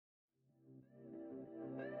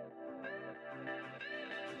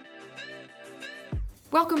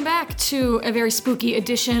Welcome back to a very spooky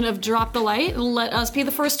edition of Drop the Light. Let us be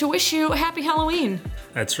the first to wish you a happy Halloween.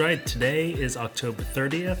 That's right. Today is October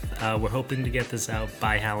 30th. We're hoping to get this out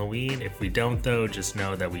by Halloween. If we don't, though, just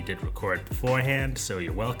know that we did record beforehand, so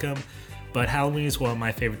you're welcome. But Halloween is one of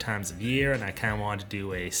my favorite times of year, and I kind of wanted to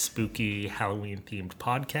do a spooky Halloween-themed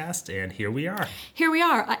podcast, and here we are. Here we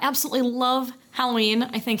are. I absolutely love Halloween.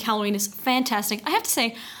 I think Halloween is fantastic. I have to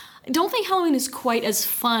say, I don't think Halloween is quite as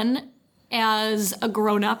fun as a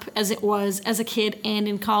grown-up as it was as a kid and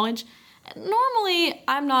in college. Normally,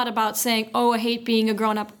 I'm not about saying, oh, I hate being a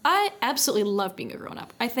grown-up. I absolutely love being a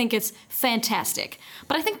grown-up. I think it's fantastic.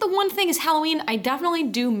 But I think the one thing is Halloween, I definitely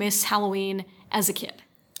do miss Halloween as a kid.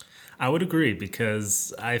 I would agree,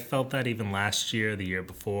 because I felt that even last year, the year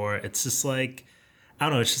before. It's just like, I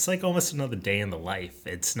don't know, it's just like almost another day in the life.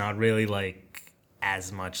 It's not really like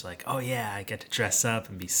as much like, oh yeah, I get to dress up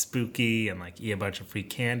and be spooky and like eat a bunch of free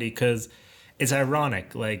candy, because it's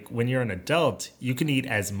ironic. Like when you're an adult, you can eat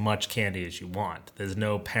as much candy as you want. There's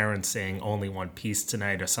no parents saying only one piece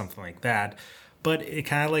tonight or something like that. But it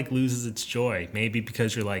kind of like loses its joy. Maybe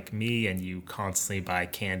because you're like me and you constantly buy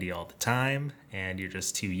candy all the time and you're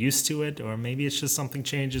just too used to it. Or maybe it's just something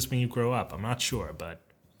changes when you grow up. I'm not sure, but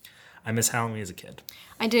I miss Halloween as a kid.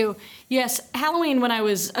 I do. Yes, Halloween when I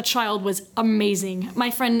was a child was amazing.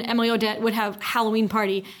 My friend Emily Odette would have Halloween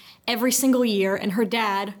party every single year, and her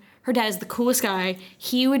dad is the coolest guy.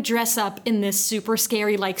 He would dress up in this super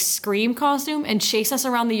scary like Scream costume and chase us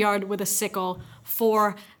around the yard with a sickle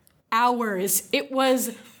for hours. It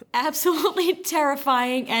was absolutely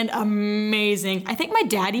terrifying and amazing. I think my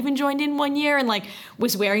dad even joined in one year and like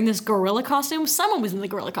was wearing this gorilla costume. Someone was in the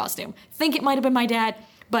gorilla costume. I think it might have been my dad,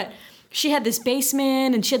 but she had this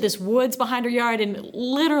basement and she had this woods behind her yard, and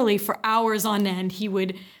literally for hours on end, he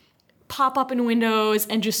would pop up in windows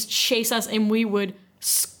and just chase us, and we would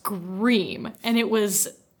scream. And it was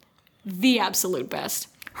the absolute best.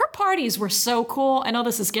 Her parties were so cool. I know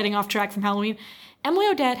this is getting off track from Halloween. Emily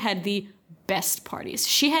Odette had the best parties.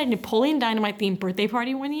 She had a Napoleon Dynamite themed birthday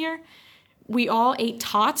party one year. We all ate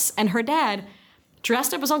tots, and her dad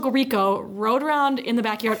dressed up as Uncle Rico, rode around in the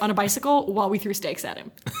backyard on a bicycle while we threw steaks at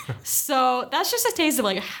him. So that's just a taste of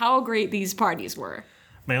like how great these parties were.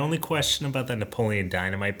 My only question about that Napoleon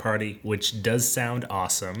Dynamite party, which does sound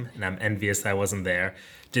awesome, and I'm envious that I wasn't there,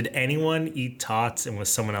 did anyone eat tots and was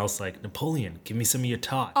someone else like, Napoleon, give me some of your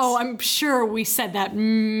tots? Oh, I'm sure we said that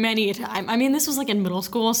many a time. I mean, this was like in middle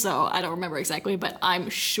school, so I don't remember exactly, but I'm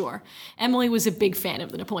sure. Emily was a big fan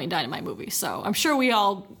of the Napoleon Dynamite movie, so I'm sure we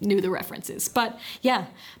all knew the references. But yeah,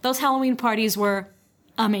 those Halloween parties were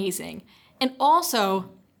amazing. And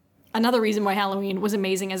also, another reason why Halloween was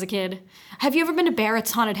amazing as a kid. Have you ever been to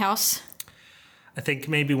Barrett's Haunted House? I think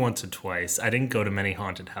maybe once or twice. I didn't go to many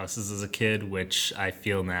haunted houses as a kid, which I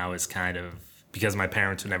feel now is kind of because my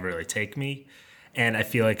parents would never really take me. And I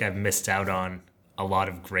feel like I've missed out on a lot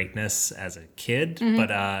of greatness as a kid. Mm-hmm.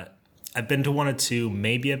 But I've been to one or two.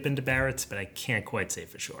 Maybe I've been to Barrett's, but I can't quite say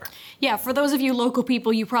for sure. Yeah, for those of you local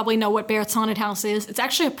people, you probably know what Barrett's Haunted House is. It's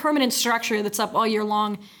actually a permanent structure that's up all year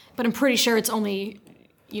long, but I'm pretty sure it's only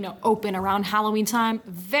open around Halloween time.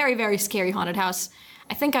 Very, very scary haunted house.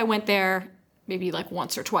 I think I went there maybe like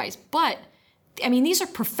once or twice. But, I mean, these are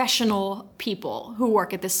professional people who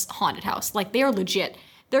work at this haunted house. Like, they are legit.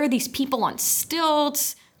 There are these people on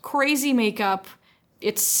stilts, crazy makeup.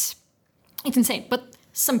 It's insane. But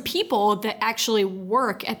some people that actually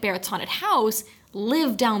work at Barrett's Haunted House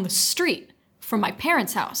live down the street from my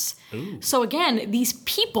parents' house. Ooh. So again, these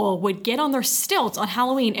people would get on their stilts on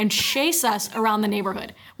Halloween and chase us around the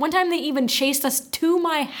neighborhood. One time they even chased us to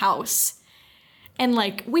my house. And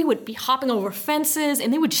like, we would be hopping over fences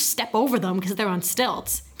and they would just step over them because they're on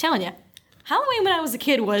stilts. I'm telling you, Halloween when I was a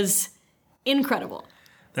kid was incredible.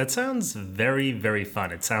 That sounds very, very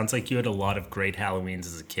fun. It sounds like you had a lot of great Halloweens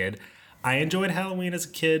as a kid. I enjoyed Halloween as a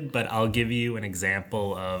kid, but I'll give you an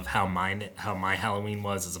example of how my Halloween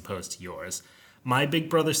was as opposed to yours. My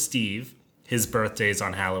big brother Steve, his birthday is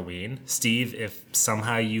on Halloween. Steve, if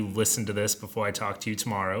somehow you listen to this before I talk to you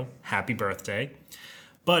tomorrow, happy birthday.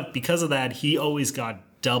 But because of that, he always got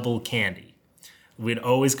double candy. We'd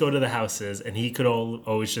always go to the houses, and he could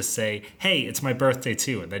always just say, hey, it's my birthday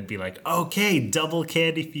too. And they'd be like, okay, double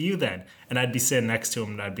candy for you then. And I'd be sitting next to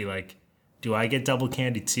him, and I'd be like, do I get double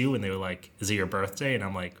candy too? And they were like, is it your birthday? And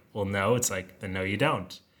I'm like, well, no. It's like, then no, you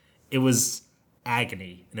don't. It was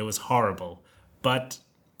agony, and it was horrible. But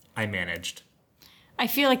I managed. I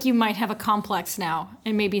feel like you might have a complex now,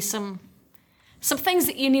 and maybe some things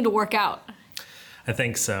that you need to work out. I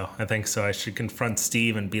think so. I should confront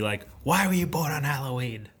Steve and be like, why were you born on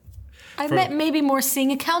Halloween? I meant maybe more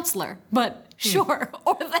seeing a counselor, but sure,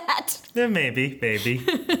 or that. Yeah, maybe.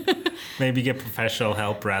 Maybe get professional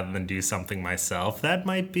help rather than do something myself. That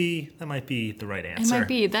might be the right answer. It might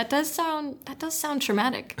be. That does sound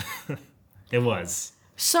traumatic. It was.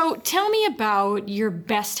 So tell me about your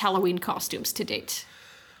best Halloween costumes to date.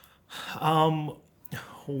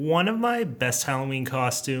 One of my best Halloween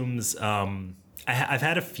costumes, I've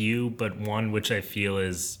had a few, but one which I feel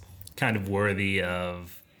is kind of worthy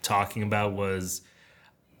of talking about was,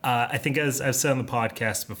 I think as I've said on the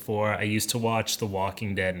podcast before, I used to watch The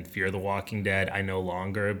Walking Dead and Fear the Walking Dead. I no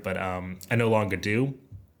longer do.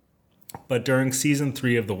 But during season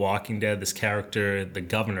 3 of The Walking Dead, this character, the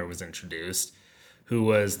Governor, was introduced, who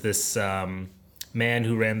was this man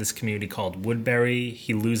who ran this community called Woodbury.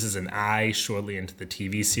 He loses an eye shortly into the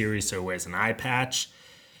TV series, so he wears an eye patch.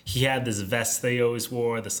 He had this vest they always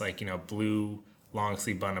wore, this blue long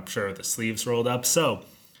sleeve button-up shirt with the sleeves rolled up. So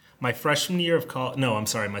my sophomore year of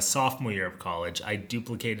college, I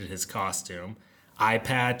duplicated his costume. Eye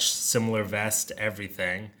patch, similar vest,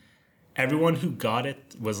 everything. Everyone who got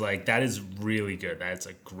it was like, that is really good. That's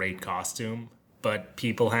a great costume. But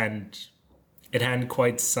it hadn't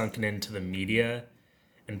quite sunken into the media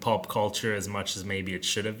and pulp culture as much as maybe it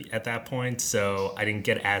should have at that point. So I didn't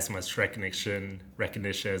get as much recognition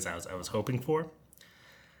as I was hoping for.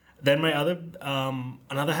 Then my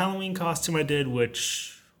another Halloween costume I did,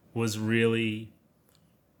 which was really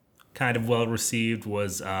kind of well received,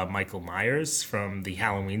 was Michael Myers from the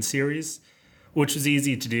Halloween series, which was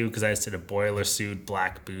easy to do because I just did a boiler suit,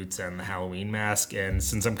 black boots, and the Halloween mask. And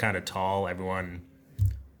since I'm kind of tall, everyone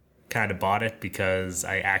kind of bought it because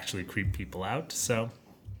I actually creep people out. So,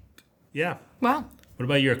 yeah. Wow. What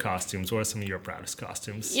about your costumes? What are some of your proudest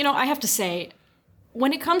costumes? I have to say,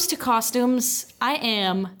 when it comes to costumes, I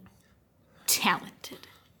am talented.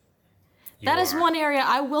 That is one area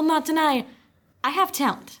I will not deny. I have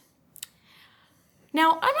talent.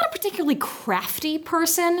 Now, I'm not a particularly crafty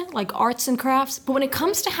person, like arts and crafts, but when it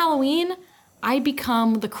comes to Halloween, I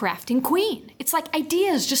become the crafting queen. It's like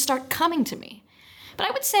ideas just start coming to me. But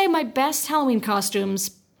I would say my best Halloween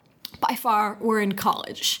costumes, by far, were in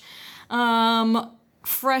college.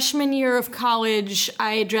 Freshman year of college,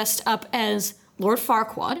 I dressed up as Lord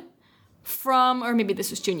Farquaad or maybe this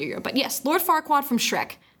was junior year, but yes, Lord Farquaad from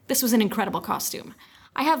Shrek. This was an incredible costume.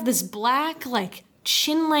 I have this black,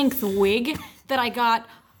 chin-length wig that I got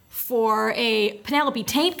for a Penelope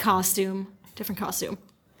Taint costume, different costume.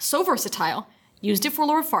 So versatile. Used it for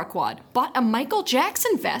Lord Farquaad. Bought a Michael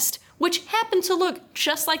Jackson vest, which happened to look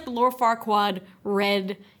just like the Lord Farquaad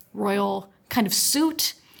red royal kind of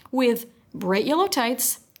suit with bright yellow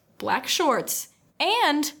tights, black shorts,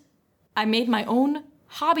 and I made my own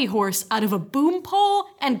hobby horse out of a boom pole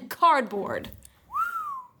and cardboard.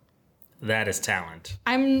 That is talent.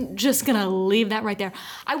 I'm just gonna leave that right there.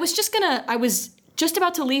 I was just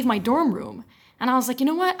about to leave my dorm room, and I was like, you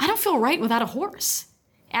know what? I don't feel right without a horse.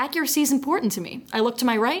 Accuracy is important to me. I look to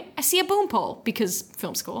my right, I see a boom pole, because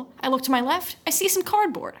film school. I look to my left, I see some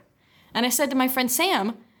cardboard. And I said to my friend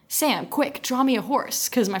Sam, quick, draw me a horse,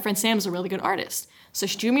 because my friend Sam's a really good artist. So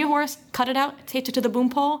she drew me a horse, cut it out, taped it to the boom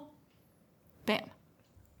pole. Bam.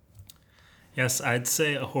 Yes, I'd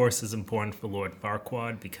say a horse is important for Lord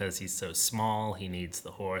Farquaad because he's so small. He needs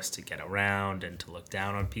the horse to get around and to look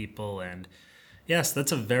down on people. And yes,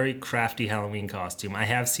 that's a very crafty Halloween costume. I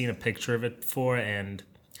have seen a picture of it before, and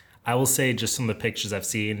I will say just from the pictures I've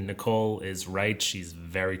seen, Nicole is right. She's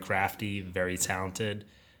very crafty, very talented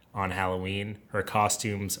on Halloween. Her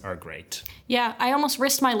costumes are great. Yeah, I almost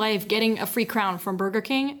risked my life getting a free crown from Burger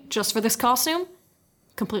King just for this costume.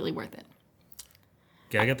 Completely worth it.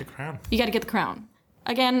 Gotta get the crown. You gotta get the crown.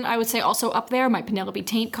 Again, I would say also up there, my Penelope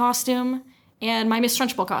Taint costume and my Miss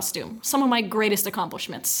Trunchbull costume. Some of my greatest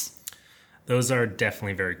accomplishments. Those are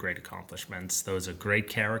definitely very great accomplishments. Those are great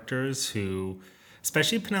characters who,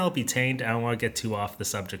 especially Penelope Taint, I don't want to get too off the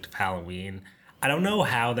subject of Halloween. I don't know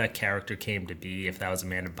how that character came to be, if that was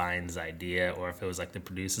Amanda Bynes' idea or if it was like the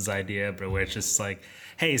producer's idea, but where it's just like,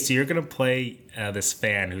 hey, so you're going to play this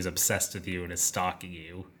fan who's obsessed with you and is stalking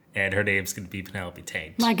you. And her name's going to be Penelope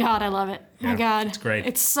Taint. My God, I love it. Yeah, my God. It's great.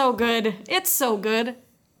 It's so good. It's so good.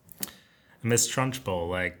 Miss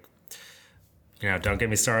Trunchbull, don't get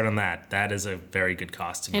me started on that. That is a very good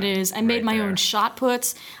costume. It is. I made my own shot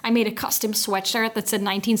puts. I made a custom sweatshirt that said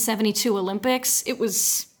 1972 Olympics. It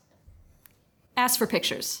was... Ask for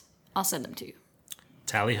pictures. I'll send them to you.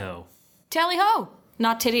 Tally-ho. Tally-ho!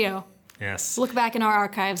 Not titty-o. Yes. Look back in our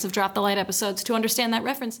archives of Drop the Light episodes to understand that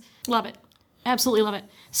reference. Love it. Absolutely love it.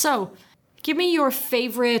 So, give me your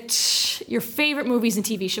favorite movies and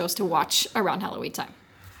TV shows to watch around Halloween time.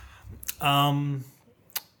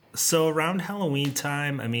 So around Halloween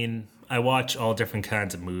time, I mean, I watch all different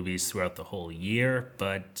kinds of movies throughout the whole year,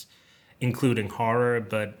 but including horror.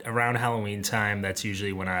 But around Halloween time, that's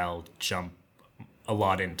usually when I'll jump a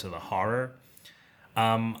lot into the horror.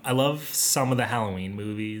 I love some of the Halloween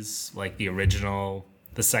movies, like the original.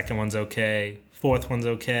 The second one's okay. Fourth one's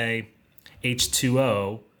okay.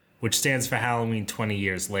 H2O, which stands for Halloween 20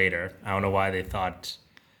 years later. I don't know why they thought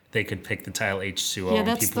they could pick the title H2O Yeah, and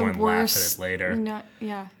that's people the wouldn't laugh at worst. it later. No,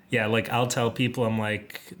 yeah. Yeah, like I'll tell people,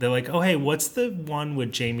 they're like, oh, hey, what's the one where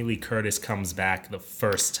Jamie Lee Curtis comes back the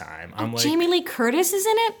first time? I'm like, Jamie Lee Curtis is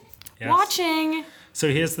in it? Yes. Watching. So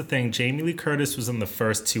here's the thing. Jamie Lee Curtis was in the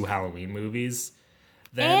first two Halloween movies.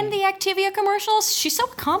 Then And the Activia commercials. She's so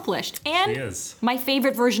accomplished. And She is. my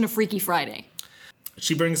favorite version of Freaky Friday.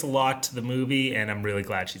 She brings a lot to the movie, and I'm really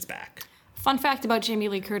glad she's back. Fun fact about Jamie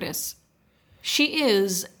Lee Curtis. She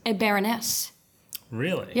is a baroness.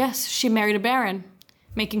 Really? Yes, she married a baron,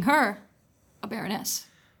 making her a baroness.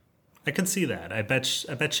 I can see that. I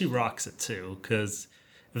bet she rocks it too, because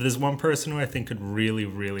if there's one person who I think could really,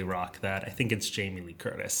 really rock that, I think it's Jamie Lee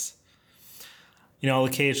Curtis. You know, I'll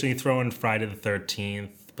occasionally throw in Friday the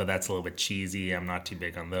 13th, but that's a little bit cheesy. I'm not too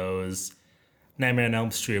big on those. Nightmare on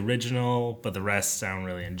Elm Street original, but the rest I don't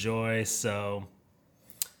really enjoy, so...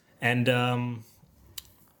 And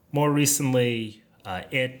more recently,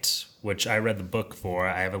 It, which I read the book for.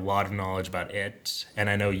 I have a lot of knowledge about It, and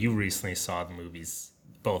I know you recently saw the movies,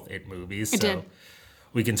 both It movies, I so did.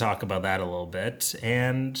 we can talk about that a little bit.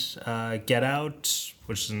 And Get Out,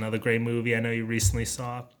 which is another great movie I know you recently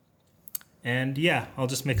saw. And yeah, I'll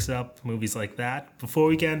just mix it up, movies like that. Before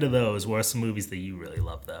we get into those, what are some movies that you really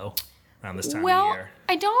love, though, around this time of Well, year?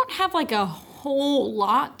 I don't have like a whole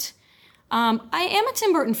lot. I am a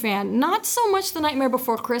Tim Burton fan. Not so much The Nightmare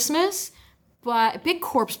Before Christmas, but a big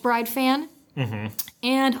Corpse Bride fan. Mm-hmm.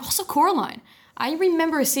 And also Coraline. I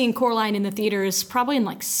remember seeing Coraline in the theaters probably in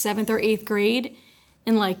like 7th or 8th grade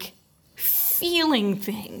and like feeling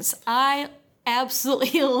things. I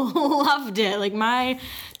absolutely loved it. Like my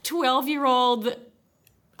 12-year-old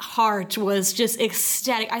heart was just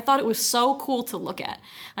ecstatic. I thought it was so cool to look at.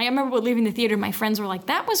 I remember leaving the theater, my friends were like,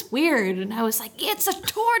 that was weird. And I was like, it's a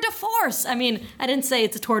tour de force. I mean, I didn't say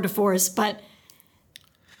it's a tour de force, but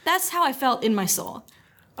that's how I felt in my soul.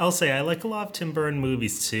 I'll say I like a lot of Tim Burton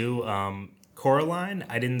movies too. Coraline,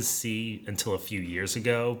 I didn't see until a few years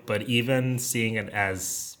ago, but even seeing it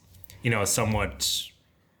as, a somewhat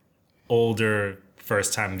older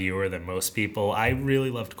first-time viewer than most people, I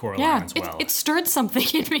really loved Coraline as well. It stirred something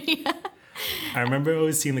in me. I remember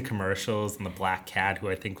always seeing the commercials and the black cat, who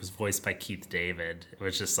I think was voiced by Keith David. It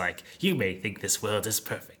was just like, you may think this world is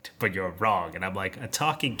perfect, but you're wrong. And I'm like, a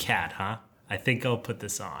talking cat, huh? I think I'll put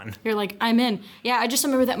this on. You're like, I'm in. Yeah, I just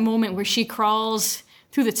remember that moment where she crawls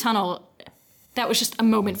through the tunnel. That was just a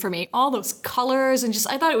moment for me. All those colors and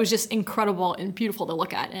I thought it was just incredible and beautiful to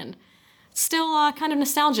look at. And still kind of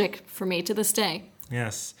nostalgic for me to this day.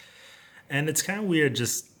 Yes. And it's kind of weird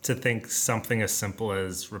just to think something as simple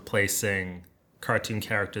as replacing cartoon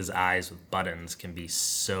characters' eyes with buttons can be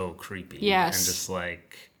so creepy. Yes. And just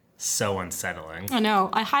so unsettling. I know.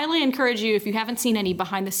 I highly encourage you, if you haven't seen any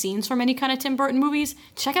behind the scenes from any kind of Tim Burton movies,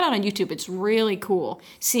 check it out on YouTube. It's really cool.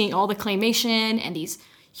 Seeing all the claymation and these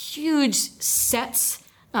huge sets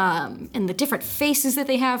and the different faces that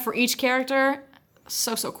they have for each character.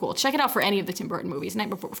 So cool. Check it out for any of the Tim Burton movies. Night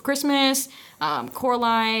Before Christmas,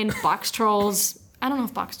 Coraline, Box Trolls. I don't know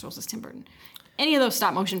if Box Trolls is Tim Burton. Any of those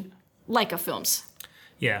stop motion Leica films.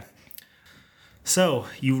 Yeah. So,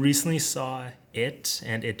 you recently saw It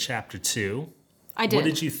and It Chapter 2. I did. What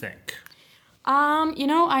did you think?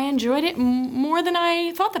 I enjoyed it more than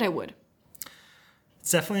I thought that I would.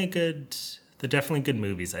 It's definitely they're definitely good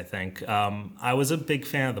movies, I think. I was a big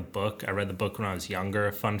fan of the book. I read the book when I was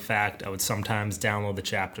younger. Fun fact, I would sometimes download the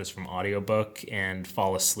chapters from audiobook and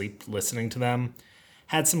fall asleep listening to them.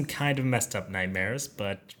 Had some kind of messed up nightmares,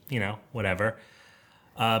 but, whatever.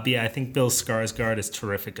 But yeah, I think Bill Skarsgård is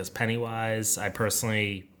terrific as Pennywise. I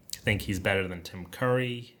personally think he's better than Tim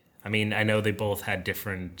Curry. I mean, I know they both had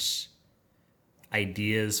different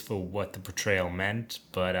ideas for what the portrayal meant,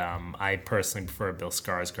 but I personally prefer Bill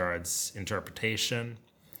Skarsgård's interpretation.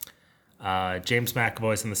 James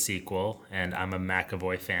McAvoy's in the sequel, and I'm a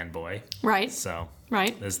McAvoy fanboy. Right. So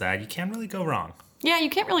Right. there's that. You can't really go wrong. Yeah, you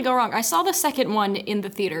can't really go wrong. I saw the second one in the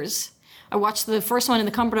theaters. I watched the first one in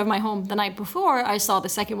the comfort of my home the night before I saw the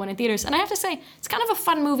second one in theaters. And I have to say, it's kind of a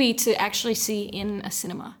fun movie to actually see in a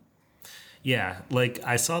cinema. Yeah,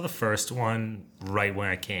 I saw the first one right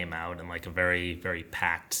when it came out in a very, very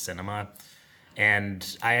packed cinema.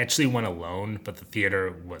 And I actually went alone, but the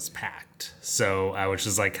theater was packed. So I was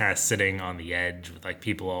just like kind of sitting on the edge with like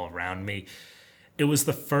people all around me. It was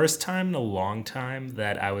the first time in a long time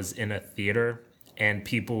that I was in a theater and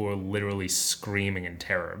people were literally screaming in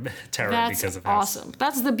terror That's because of awesome.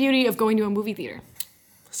 That's the beauty of going to a movie theater.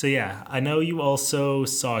 So yeah, I know you also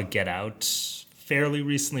saw Get Out fairly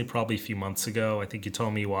recently, probably a few months ago. I think you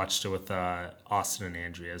told me you watched it with Austin and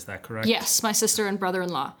Andrea. Is that correct? Yes, my sister and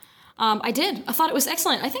brother-in-law. I did. I thought it was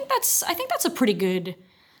excellent. I think that's a pretty good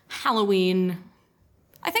Halloween.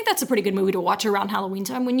 I think that's a pretty good movie to watch around Halloween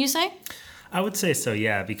time, wouldn't you say? I would say so,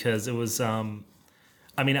 yeah, because it was. I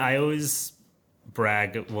mean, I always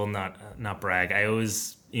brag. Well, not brag. I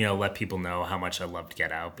always let people know how much I loved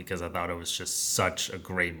Get Out because I thought it was just such a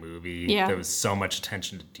great movie. Yeah. There was so much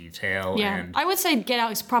attention to detail. Yeah, And I would say Get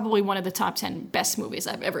Out is probably one of the top 10 best movies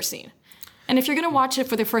I've ever seen. And if you're going to watch it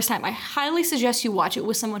for the first time, I highly suggest you watch it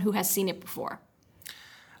with someone who has seen it before.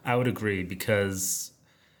 I would agree because,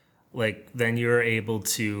 like, then you're able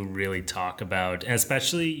to really talk about, and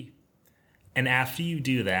especially, and after you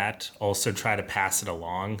do that, also try to pass it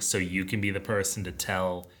along so you can be the person to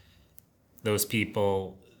tell those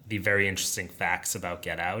people the very interesting facts about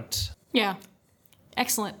Get Out. Yeah.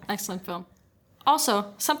 Excellent, excellent film.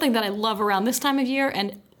 Also, something that I love around this time of year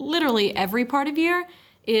and literally every part of year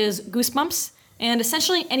is Goosebumps, and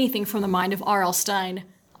essentially anything from the mind of R.L. Stine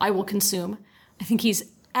I will consume. I think he's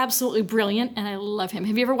absolutely brilliant, and I love him.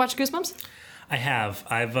 Have you ever watched Goosebumps? I have.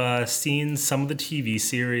 I've seen some of the TV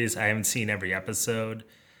series. I haven't seen every episode.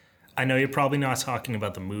 I know you're probably not talking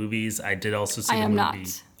about the movies. I did also see I the am movie.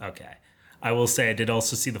 not. Okay. I will say I did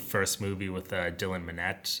also see the first movie with Dylan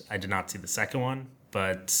Minnette. I did not see the second one,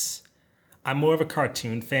 but I'm more of a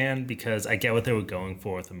cartoon fan because I get what they were going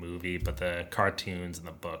for with the movie, but the cartoons and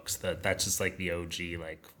the books, that's just like the OG,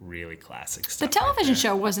 like really classic The stuff. television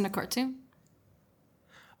show wasn't a cartoon.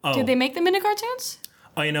 Oh. Did they make them into cartoons?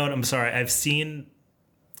 Oh, you know what? I'm sorry. I've seen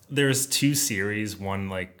there's two series. One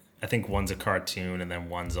like I think one's a cartoon and then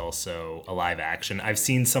one's also a live action. I've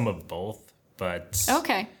seen some of both, but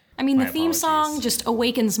Okay. I mean, the My theme song apologies. just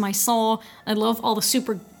awakens my soul. I love all the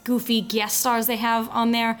super goofy guest stars they have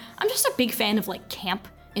on there. I'm just a big fan of, like, camp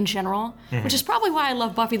in general, which is probably why I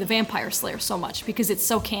love Buffy the Vampire Slayer so much, because it's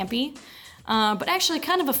so campy. But actually,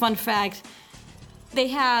 kind of a fun fact, they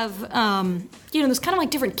have, there's kind of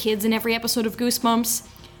like different kids in every episode of Goosebumps.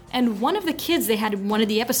 And one of the kids they had in one of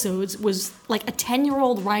the episodes was, like, a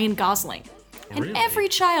 10-year-old Ryan Gosling. And Really? every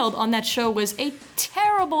child on that show was a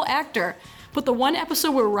terrible actor. But the one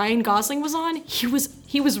episode where Ryan Gosling was on, he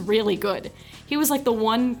was really good. He was like the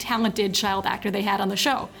one talented child actor they had on the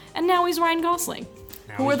show. And now he's Ryan Gosling.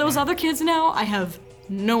 Who are he's those Ryan. other kids now? I have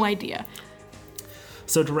no idea.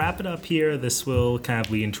 So to wrap it up here, this will kind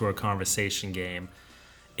of lead into our conversation game.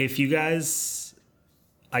 If you guys,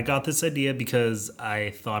 I got this idea because I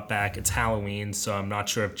thought back, it's Halloween, so I'm not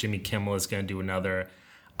sure if Jimmy Kimmel is going to do another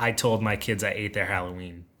I told my kids I ate their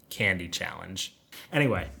Halloween candy challenge.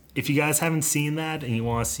 Anyway, if you guys haven't seen that and you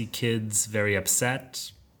want to see kids very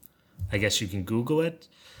upset, I guess you can Google it.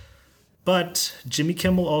 But Jimmy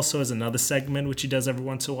Kimmel also has another segment, which he does every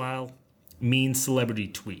once in a while, Mean Celebrity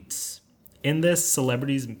Tweets. In this,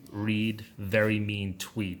 celebrities read very mean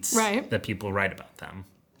tweets Right. that people write about them.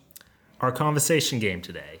 Our conversation game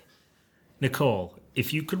today. Nicole,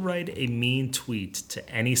 if you could write a mean tweet to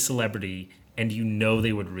any celebrity and you know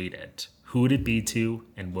they would read it, who would it be to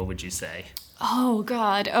and what would you say? Oh,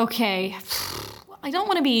 God. Okay. I don't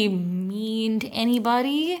want to be mean to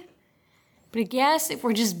anybody. But I guess if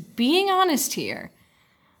we're just being honest here,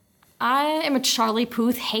 I am a Charlie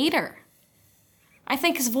Puth hater. I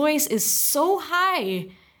think his voice is so high,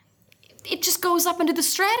 it just goes up into the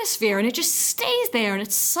stratosphere and it just stays there and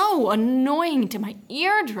it's so annoying to my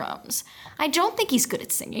eardrums. I don't think he's good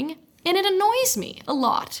at singing and it annoys me a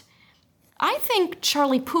lot. I think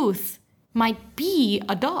Charlie Puth might be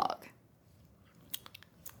a dog.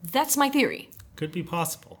 That's my theory. Could be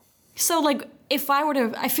possible. So, like, if I were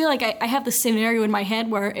to, I feel like I have this scenario in my head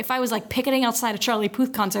where if I was, like, picketing outside a Charlie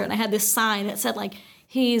Puth concert and I had this sign that said, like,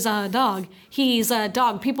 he's a dog,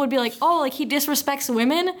 people would be like, oh, like, he disrespects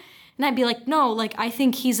women? And I'd be like, no, like, I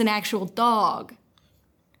think he's an actual dog.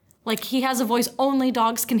 Like, he has a voice only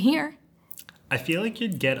dogs can hear. I feel like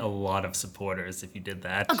you'd get a lot of supporters if you did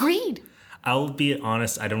that. Agreed. I'll be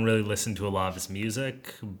honest, I don't really listen to a lot of his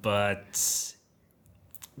music, but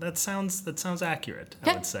that sounds accurate,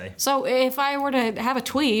 I would say. So if I were to have a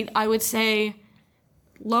tweet, I would say,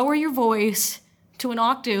 lower your voice to an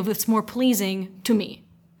octave that's more pleasing to me.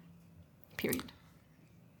 Period.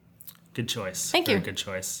 Good choice. Thank you. Very good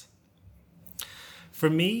choice. For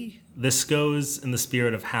me, this goes in the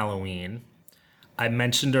spirit of Halloween. I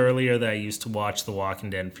mentioned earlier that I used to watch The Walking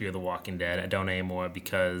Dead and Fear the Walking Dead. I don't anymore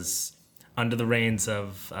because under the reigns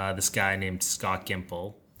of this guy named Scott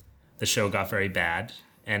Gimple, the show got very bad,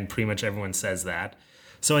 and pretty much everyone says that.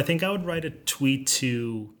 So I think I would write a tweet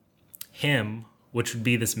to him, which would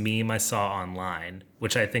be this meme I saw online,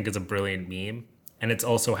 which I think is a brilliant meme, and it's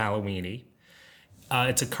also Halloween-y.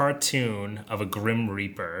 It's a cartoon of a Grim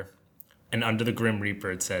Reaper, and under the Grim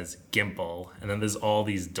Reaper it says Gimple, and then there's all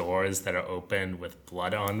these doors that are open with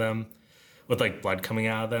blood on them, with like blood coming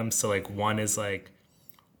out of them. So like one is like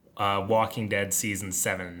Walking Dead seasons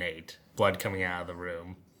 7 and 8, blood coming out of the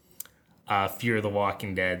room. Fear the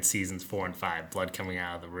Walking Dead seasons 4 and 5, blood coming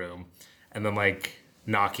out of the room. And then like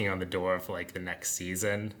knocking on the door for like the next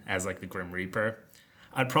season as like the Grim Reaper.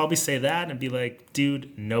 I'd probably say that and be like,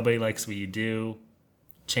 dude, nobody likes what you do.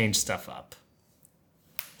 Change stuff up.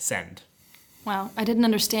 Send. Wow, I didn't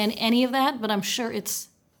understand any of that, but I'm sure it's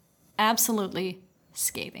absolutely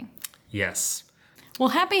scathing. Yes. Well,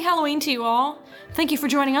 happy Halloween to you all. Thank you for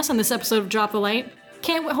joining us on this episode of Drop the Light.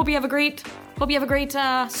 Hope you have a great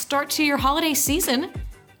start to your holiday season,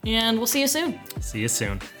 and we'll see you soon. See you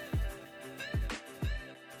soon.